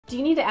Do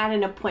you need to add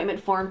an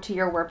appointment form to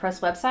your WordPress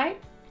website?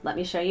 Let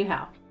me show you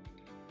how.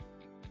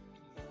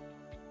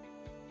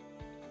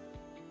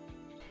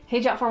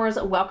 Hey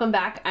Jotformers, welcome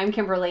back. I'm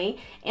Kimberly,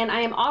 and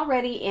I am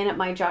already in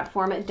my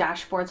Jotform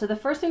dashboard. So the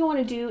first thing I want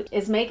to do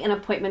is make an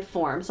appointment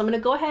form. So I'm going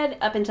to go ahead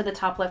up into the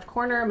top left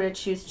corner. I'm going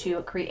to choose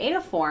to create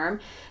a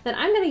form. Then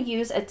I'm going to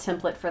use a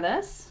template for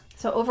this.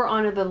 So over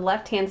on the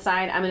left-hand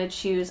side, I'm going to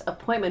choose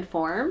appointment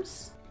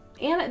forms.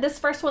 And this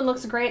first one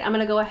looks great. I'm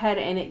going to go ahead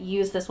and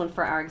use this one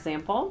for our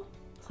example.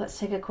 So let's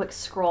take a quick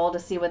scroll to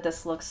see what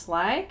this looks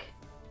like.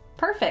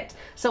 Perfect.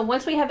 So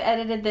once we have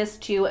edited this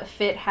to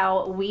fit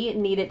how we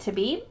need it to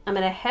be, I'm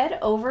going to head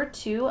over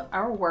to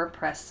our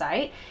WordPress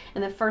site.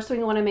 And the first thing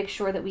we want to make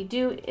sure that we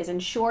do is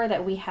ensure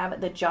that we have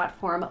the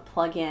Jotform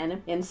plugin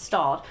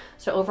installed.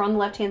 So over on the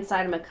left-hand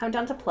side, I'm going to come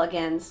down to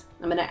plugins.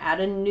 I'm going to add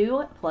a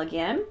new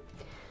plugin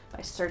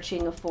by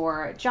searching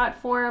for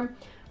Jotform.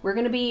 We're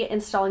going to be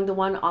installing the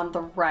one on the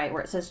right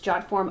where it says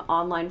Jotform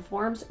Online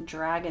Forms,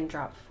 drag and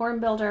drop form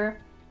builder,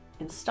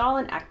 install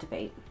and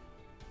activate.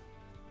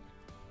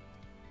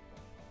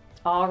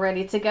 All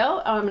ready to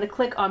go. I'm going to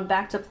click on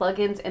back to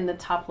plugins in the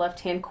top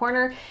left hand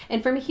corner,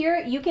 and from here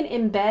you can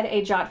embed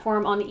a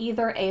Jotform on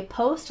either a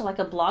post like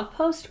a blog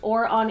post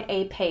or on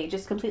a page.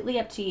 It's completely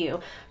up to you.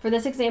 For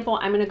this example,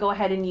 I'm going to go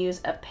ahead and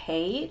use a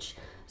page.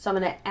 So I'm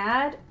going to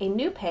add a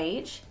new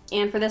page,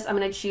 and for this I'm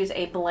going to choose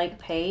a blank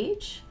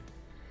page.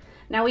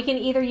 Now we can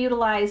either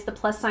utilize the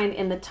plus sign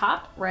in the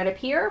top right up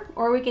here,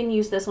 or we can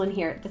use this one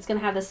here. That's going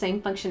to have the same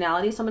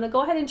functionality. So I'm going to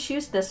go ahead and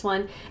choose this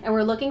one, and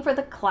we're looking for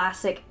the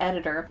classic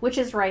editor, which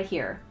is right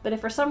here. But if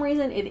for some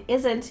reason it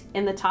isn't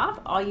in the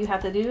top, all you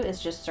have to do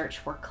is just search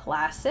for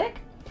classic.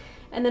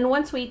 And then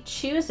once we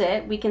choose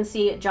it, we can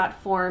see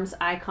Jotform's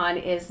icon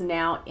is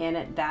now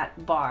in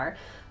that bar.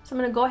 So I'm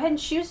going to go ahead and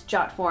choose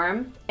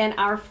Jotform, and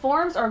our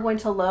forms are going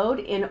to load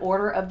in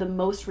order of the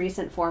most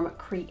recent form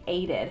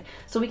created.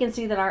 So we can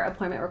see that our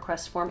appointment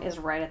request form is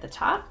right at the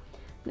top.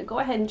 I'm going to go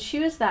ahead and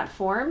choose that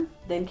form,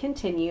 then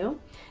continue.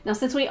 Now,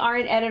 since we are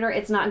in editor,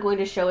 it's not going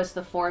to show us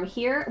the form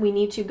here. We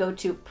need to go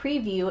to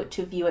preview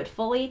to view it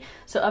fully.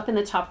 So up in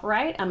the top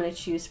right, I'm going to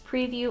choose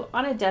preview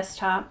on a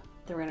desktop.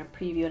 Then we're going to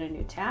preview in a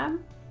new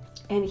tab.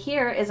 And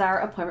here is our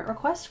appointment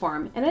request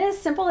form. And it is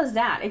simple as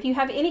that. If you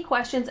have any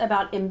questions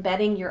about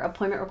embedding your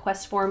appointment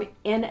request form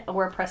in a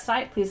WordPress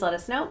site, please let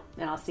us know,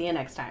 and I'll see you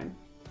next time.